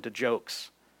given to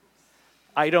jokes.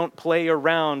 I don't play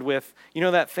around with,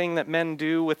 that thing that men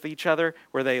do with each other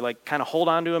where they kind of hold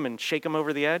on to them and shake them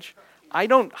over the edge? I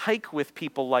don't hike with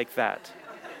people like that.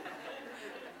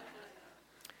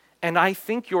 And I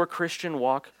think your Christian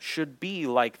walk should be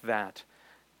like that.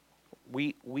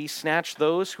 We snatch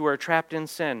those who are trapped in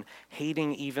sin,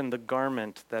 hating even the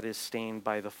garment that is stained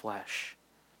by the flesh.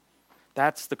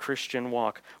 That's the Christian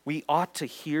walk. We ought to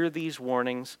hear these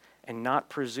warnings and not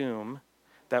presume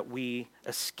that we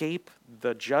escape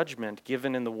the judgment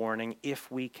given in the warning if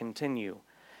we continue.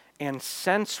 And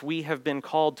since we have been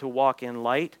called to walk in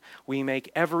light, we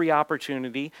make every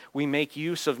opportunity. We make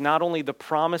use of not only the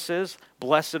promises,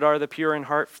 blessed are the pure in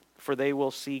heart, for they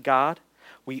will see God.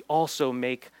 We also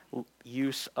make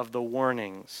use of the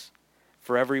warnings.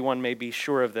 For everyone may be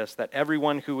sure of this, that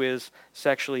everyone who is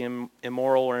sexually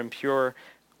immoral or impure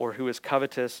or who is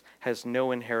covetous has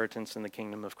no inheritance in the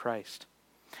kingdom of Christ.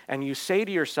 And you say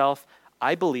to yourself,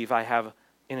 I believe I have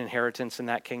an inheritance in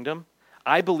that kingdom.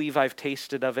 I believe I've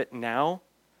tasted of it now.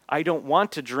 I don't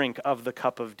want to drink of the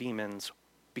cup of demons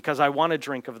because I want to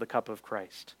drink of the cup of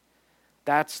Christ.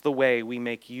 That's the way we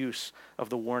make use of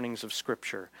the warnings of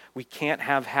Scripture. We can't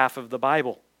have half of the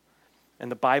Bible.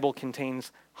 And the Bible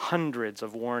contains hundreds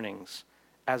of warnings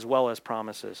as well as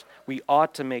promises. We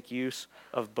ought to make use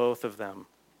of both of them.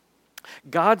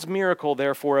 God's miracle,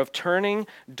 therefore, of turning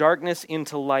darkness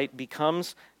into light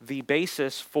becomes the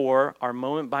basis for our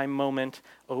moment-by-moment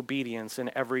obedience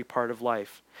in every part of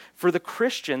life. For the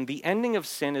Christian, the ending of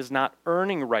sin is not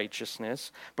earning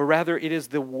righteousness, but rather it is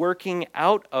the working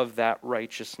out of that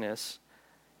righteousness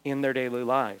in their daily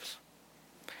lives.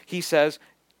 He says,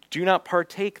 do not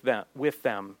partake with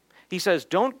them. He says,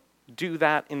 don't do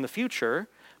that in the future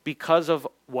because of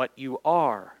what you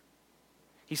are.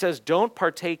 He says, don't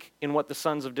partake in what the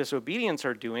sons of disobedience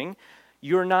are doing.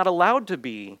 You're not allowed to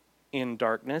be in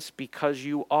darkness because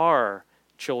you are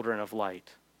children of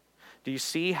light. Do you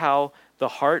see how the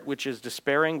heart which is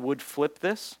despairing would flip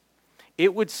this?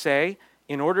 It would say,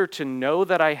 in order to know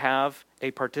that I have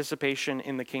a participation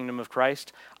in the kingdom of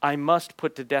Christ, I must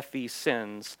put to death these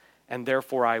sins, and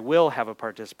therefore I will have a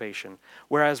participation.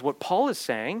 Whereas what Paul is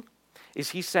saying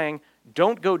is he's saying,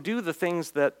 don't go do the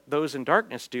things that those in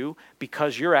darkness do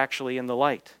because you're actually in the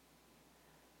light.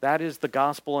 That is the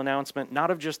gospel announcement, not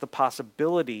of just the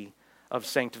possibility of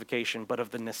sanctification, but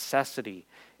of the necessity.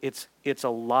 It's a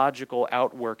logical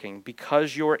outworking.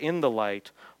 Because you're in the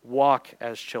light, walk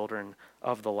as children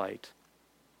of the light.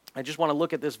 I just want to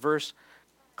look at this verse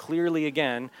clearly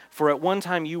again. For at one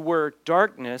time you were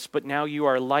darkness, but now you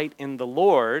are light in the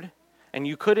Lord. And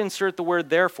you could insert the word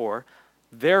therefore.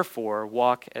 Therefore,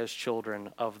 walk as children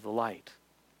of the light.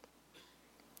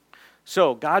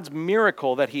 So, God's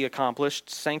miracle that he accomplished,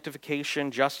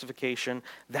 sanctification, justification,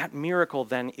 that miracle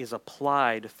then is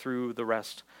applied through the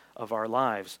rest of our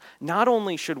lives. Not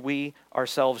only should we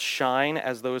ourselves shine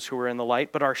as those who are in the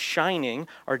light, but our shining,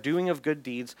 our doing of good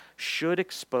deeds, should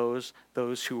expose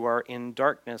those who are in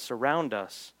darkness around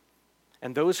us.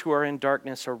 And those who are in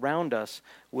darkness around us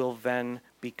will then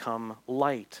become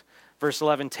light. Verse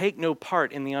 11, take no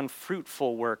part in the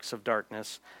unfruitful works of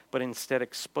darkness, but instead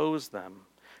expose them.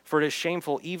 For it is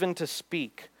shameful even to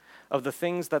speak of the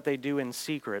things that they do in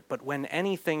secret, but when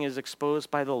anything is exposed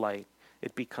by the light,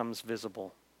 it becomes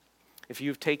visible. If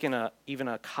you've taken even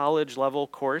a college-level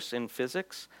course in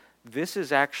physics, this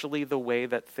is actually the way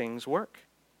that things work.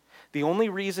 The only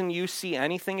reason you see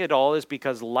anything at all is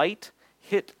because light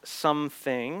hit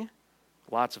something,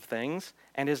 lots of things,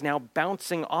 and is now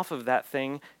bouncing off of that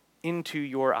thing into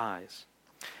your eyes.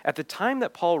 At the time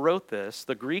that Paul wrote this,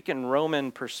 the Greek and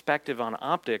Roman perspective on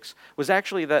optics was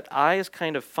actually that eyes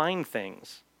kind of find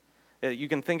things. You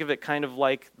can think of it kind of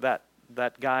like that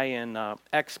guy in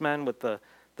X-Men with the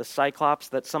Cyclops,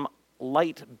 that some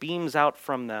light beams out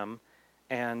from them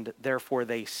and therefore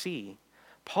they see.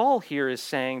 Paul here is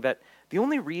saying that the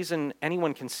only reason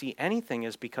anyone can see anything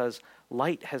is because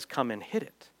light has come and hit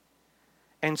it.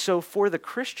 And so for the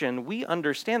Christian, we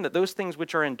understand that those things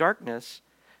which are in darkness,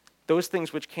 those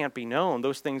things which can't be known,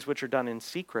 those things which are done in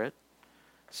secret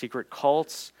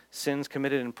cults, sins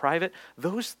committed in private,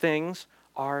 those things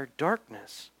are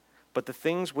darkness. But the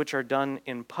things which are done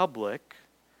in public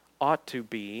ought to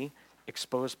be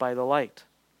exposed by the light.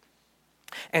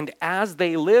 And as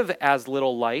they live as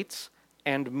little lights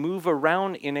and move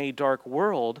around in a dark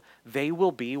world, they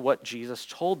will be what Jesus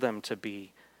told them to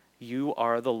be. You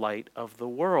are the light of the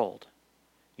world.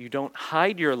 You don't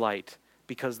hide your light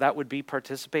because that would be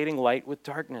participating light with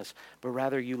darkness, but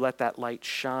rather you let that light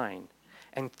shine.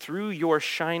 And through your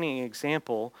shining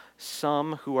example,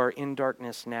 some who are in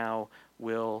darkness now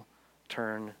will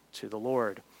turn to the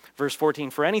Lord. Verse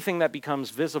 14, for anything that becomes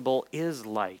visible is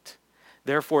light.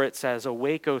 Therefore it says,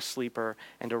 awake, O sleeper,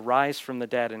 and arise from the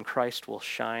dead, and Christ will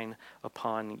shine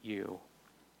upon you.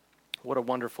 What a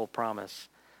wonderful promise.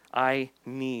 I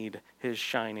need his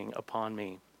shining upon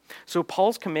me. So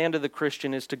Paul's command to the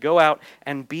Christian is to go out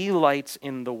and be lights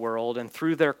in the world, and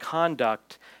through their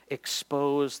conduct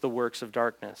expose the works of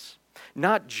darkness.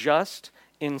 Not just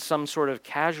in some sort of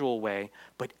casual way,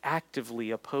 but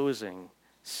actively opposing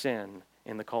sin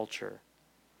in the culture.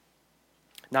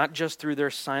 Not just through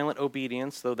their silent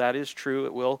obedience, though that is true,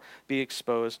 it will be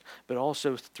exposed, but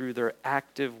also through their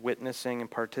active witnessing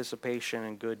and participation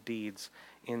in good deeds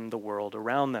in the world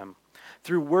around them.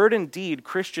 Through word and deed,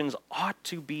 Christians ought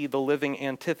to be the living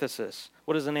antithesis.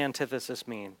 What does an antithesis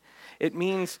mean? It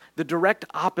means the direct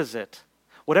opposite.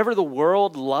 Whatever the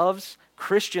world loves,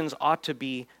 Christians ought to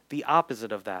be the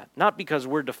opposite of that. Not because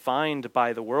we're defined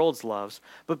by the world's loves,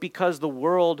 but because the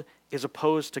world is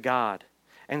opposed to God.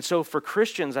 And so for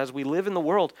Christians, as we live in the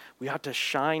world, we ought to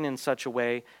shine in such a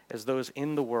way as those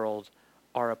in the world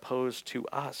are opposed to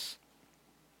us.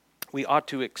 We ought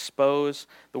to expose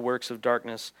the works of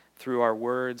darkness through our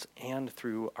words and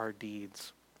through our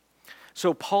deeds.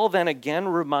 So Paul then again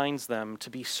reminds them to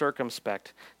be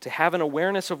circumspect, to have an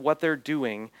awareness of what they're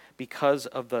doing because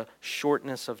of the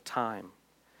shortness of time.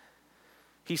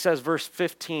 He says, verse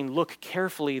 15, look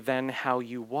carefully then how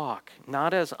you walk,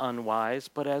 not as unwise,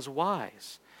 but as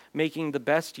wise, making the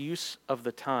best use of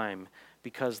the time,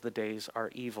 because the days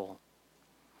are evil.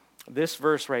 This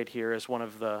verse right here is one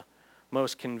of the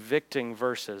most convicting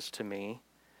verses to me.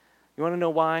 You want to know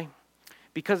why?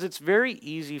 Because it's very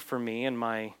easy for me in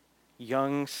my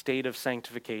young state of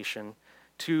sanctification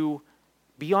to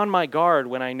be on my guard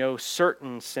when I know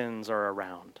certain sins are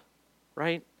around,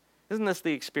 right? Isn't this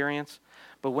the experience?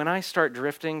 But when I start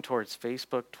drifting towards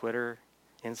Facebook, Twitter,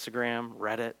 Instagram,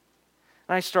 Reddit,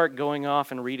 and I start going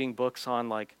off and reading books on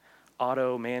like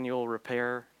auto manual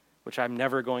repair, which I'm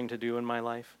never going to do in my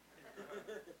life,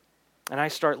 and I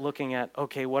start looking at,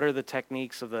 okay, what are the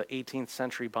techniques of the 18th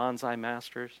century bonsai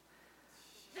masters?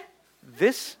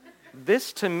 This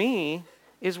to me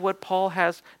is what Paul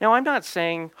has. Now, I'm not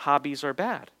saying hobbies are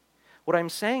bad. What I'm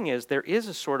saying is there is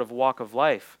a sort of walk of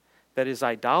life that is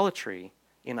idolatry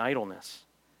in idleness.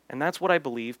 And that's what I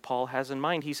believe Paul has in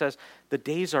mind. He says, the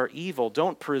days are evil.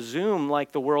 Don't presume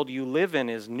like the world you live in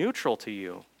is neutral to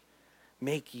you.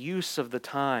 Make use of the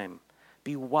time.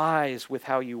 Be wise with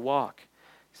how you walk.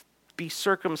 Be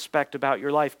circumspect about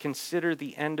your life. Consider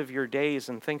the end of your days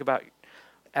and think about,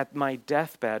 at my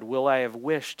deathbed, will I have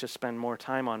wished to spend more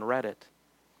time on Reddit?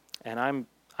 And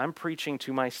I'm preaching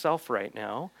to myself right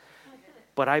now.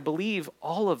 But I believe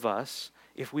all of us,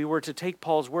 if we were to take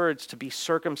Paul's words, to be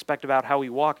circumspect about how we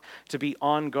walk, to be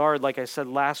on guard, like I said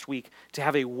last week, to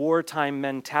have a wartime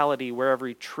mentality where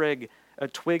every a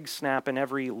twig snap and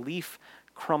every leaf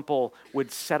crumple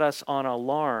would set us on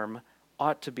alarm,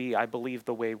 ought to be, I believe,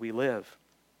 the way we live.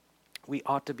 We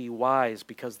ought to be wise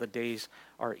because the days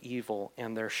are evil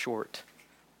and they're short.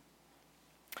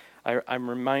 I'm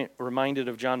reminded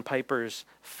of John Piper's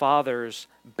father's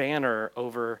banner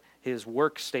over his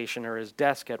workstation or his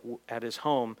desk at his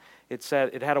home. It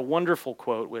had a wonderful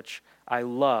quote, which I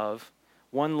love.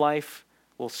 One life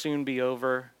will soon be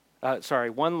over.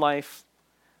 One life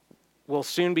will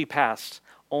soon be past.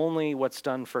 Only what's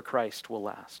done for Christ will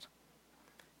last.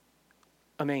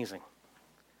 Amazing.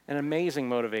 An amazing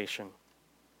motivation.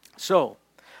 So,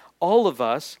 all of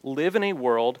us live in a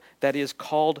world that is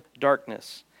called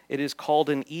darkness. It is called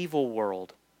an evil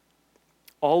world.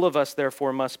 All of us,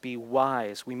 therefore, must be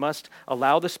wise. We must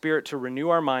allow the Spirit to renew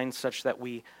our minds such that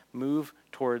we move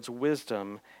towards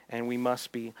wisdom, and we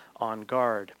must be on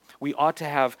guard. We ought to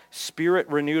have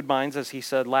Spirit-renewed minds, as he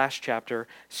said last chapter,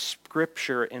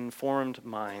 Scripture-informed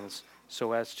minds,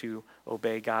 so as to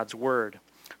obey God's word.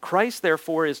 Christ,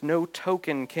 therefore, is no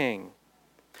token king.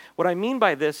 What I mean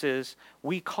by this is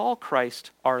we call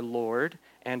Christ our Lord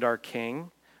and our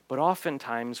King, but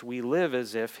oftentimes we live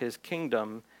as if his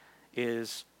kingdom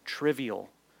is trivial,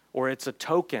 or it's a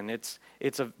token.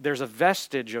 There's a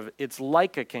vestige of it's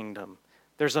like a kingdom.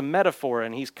 There's a metaphor,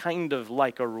 and he's kind of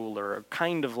like a ruler, or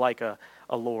kind of like a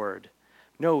lord.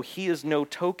 No, he is no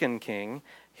token king.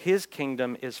 His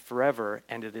kingdom is forever,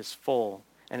 and it is full,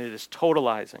 and it is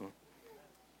totalizing.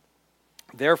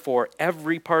 Therefore,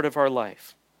 every part of our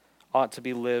life ought to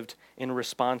be lived in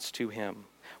response to him.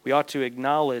 We ought to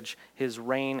acknowledge his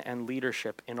reign and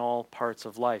leadership in all parts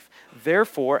of life.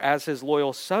 Therefore, as his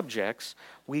loyal subjects,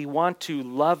 we want to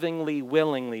lovingly,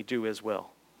 willingly do his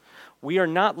will. We are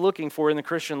not looking for, in the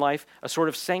Christian life, a sort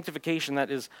of sanctification that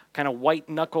is kind of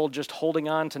white-knuckled, just holding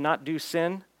on to not do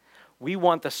sin. We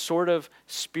want the sort of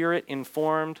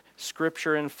Spirit-informed,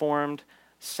 Scripture-informed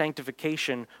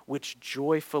sanctification which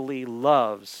joyfully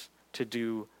loves to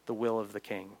do the will of the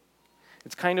King.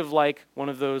 It's kind of like one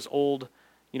of those old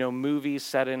movies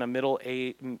set in a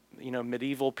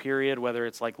medieval period, whether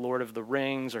it's like Lord of the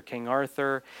Rings or King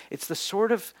Arthur. It's the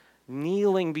sort of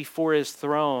kneeling before his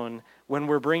throne when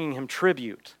we're bringing him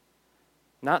tribute,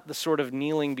 not the sort of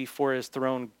kneeling before his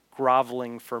throne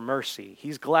groveling for mercy.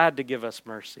 He's glad to give us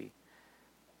mercy,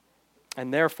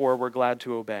 and therefore we're glad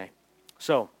to obey.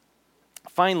 So,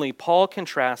 finally, Paul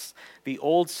contrasts the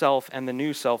old self and the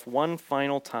new self one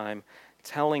final time,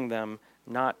 telling them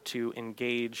not to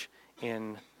engage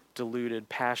in deluded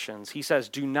passions. He says,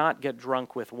 do not get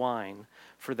drunk with wine,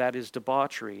 for that is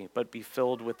debauchery, but be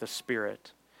filled with the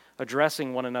Spirit,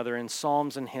 addressing one another in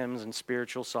psalms and hymns and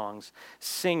spiritual songs,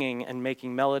 singing and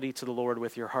making melody to the Lord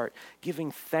with your heart,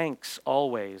 giving thanks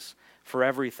always for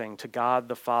everything to God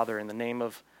the Father in the name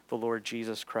of the Lord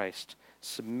Jesus Christ,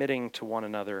 submitting to one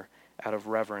another out of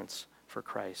reverence for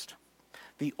Christ.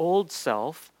 The old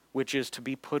self, which is to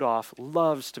be put off,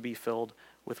 loves to be filled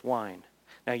with wine.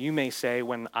 Now you may say,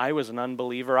 when I was an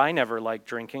unbeliever, I never liked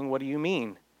drinking. What do you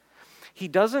mean? He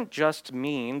doesn't just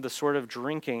mean the sort of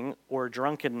drinking or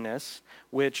drunkenness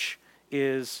which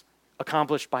is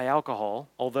accomplished by alcohol,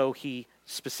 although he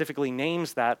specifically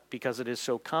names that because it is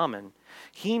so common.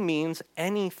 He means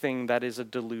anything that is a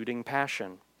deluding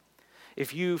passion.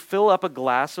 If you fill up a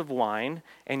glass of wine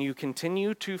and you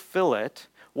continue to fill it,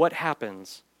 what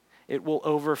happens? It will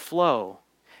overflow,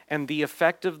 and the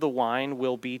effect of the wine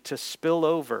will be to spill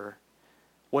over.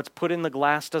 What's put in the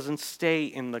glass doesn't stay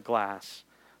in the glass.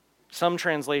 Some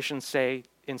translations say,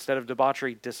 instead of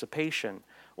debauchery, dissipation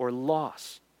or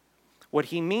loss. What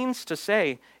he means to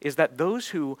say is that those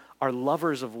who are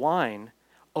lovers of wine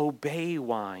obey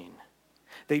wine.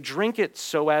 They drink it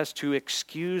so as to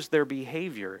excuse their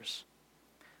behaviors.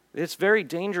 It's very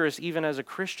dangerous, even as a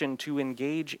Christian, to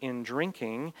engage in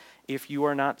drinking if you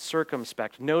are not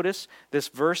circumspect. Notice this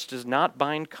verse does not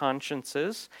bind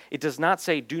consciences. It does not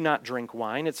say, do not drink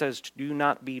wine. It says, do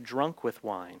not be drunk with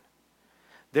wine.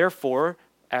 Therefore,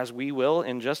 as we will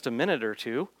in just a minute or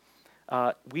two,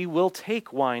 we will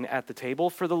take wine at the table,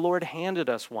 for the Lord handed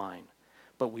us wine,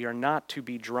 but we are not to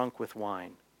be drunk with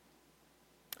wine.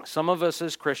 Some of us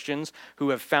as Christians who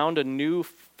have found a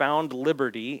newfound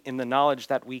liberty in the knowledge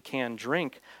that we can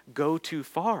drink go too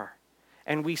far.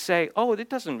 And we say, oh, it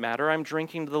doesn't matter, I'm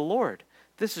drinking to the Lord.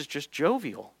 This is just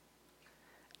jovial.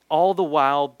 All the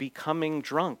while becoming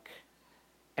drunk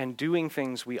and doing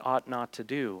things we ought not to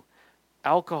do.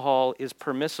 Alcohol is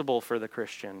permissible for the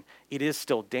Christian. It is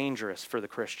still dangerous for the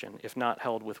Christian if not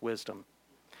held with wisdom.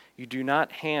 You do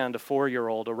not hand a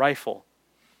 4-year-old a rifle.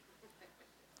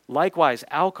 Likewise,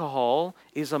 alcohol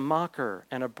is a mocker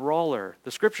and a brawler.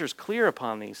 The Scripture is clear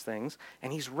upon these things,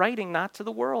 and he's writing not to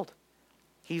the world.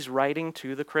 He's writing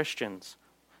to the Christians.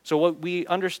 So what we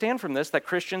understand from this, that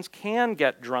Christians can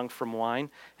get drunk from wine,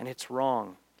 and it's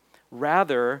wrong.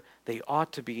 Rather, they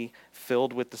ought to be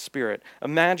filled with the Spirit.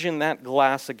 Imagine that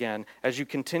glass again. As you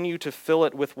continue to fill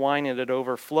it with wine and it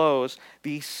overflows,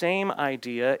 the same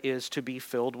idea is to be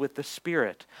filled with the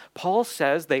Spirit. Paul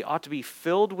says they ought to be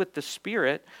filled with the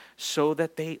Spirit so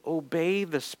that they obey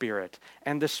the Spirit,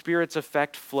 and the Spirit's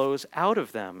effect flows out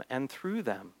of them and through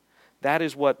them. That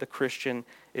is what the Christian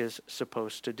is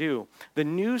supposed to do. The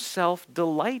new self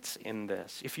delights in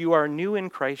this. If you are new in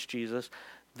Christ Jesus,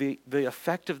 the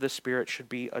effect of the Spirit should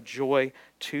be a joy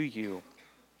to you.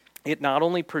 It not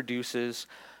only produces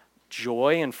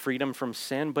joy and freedom from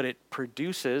sin, but it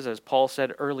produces, as Paul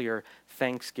said earlier,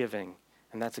 thanksgiving.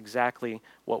 And that's exactly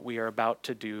what we are about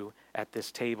to do at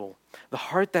this table. The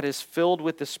heart that is filled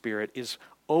with the Spirit is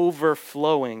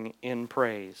overflowing in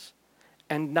praise.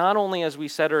 And not only, as we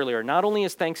said earlier, not only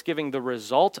is thanksgiving the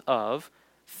result of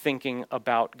thinking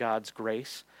about God's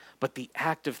grace, but the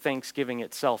act of thanksgiving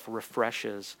itself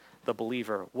refreshes the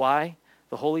believer. Why?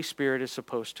 The Holy Spirit is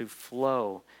supposed to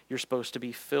flow. You're supposed to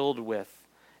be filled with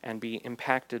and be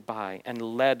impacted by and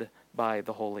led by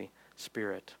the Holy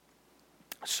Spirit.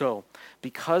 So,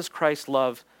 because Christ's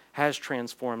love has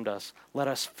transformed us, let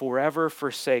us forever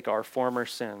forsake our former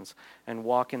sins and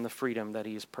walk in the freedom that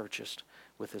he has purchased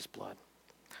with his blood.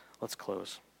 Let's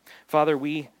close. Father,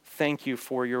 we thank you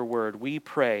for your word. We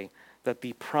pray that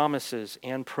the promises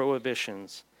and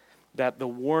prohibitions, that the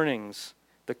warnings,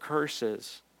 the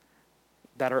curses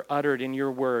that are uttered in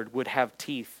your word would have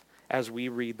teeth as we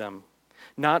read them.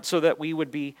 Not so that we would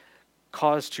be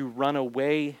caused to run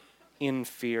away in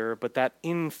fear, but that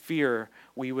in fear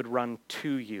we would run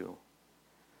to you.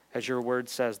 As your word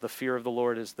says, the fear of the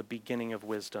Lord is the beginning of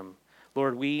wisdom.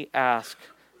 Lord, we ask,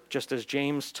 just as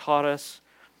James taught us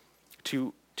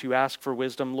to ask for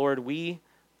wisdom, Lord, we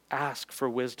ask for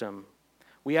wisdom.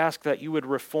 We ask that you would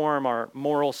reform our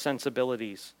moral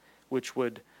sensibilities, which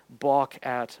would balk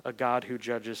at a God who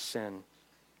judges sin,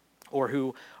 or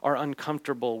who are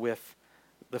uncomfortable with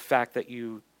the fact that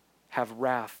you have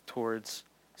wrath towards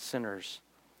sinners.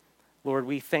 Lord,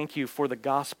 we thank you for the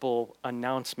gospel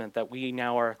announcement that we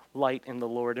now are light in the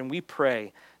Lord, and we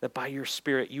pray that by your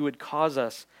Spirit you would cause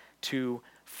us to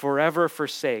forever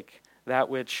forsake that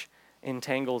which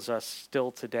entangles us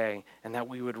still today, and that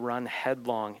we would run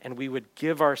headlong and we would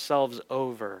give ourselves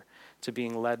over to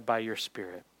being led by your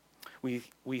Spirit.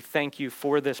 We thank you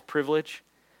for this privilege.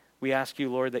 We ask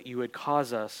you, Lord, that you would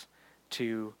cause us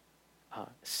to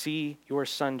see your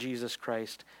Son, Jesus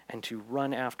Christ, and to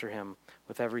run after him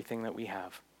with everything that we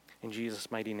have. In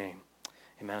Jesus' mighty name,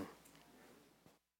 amen.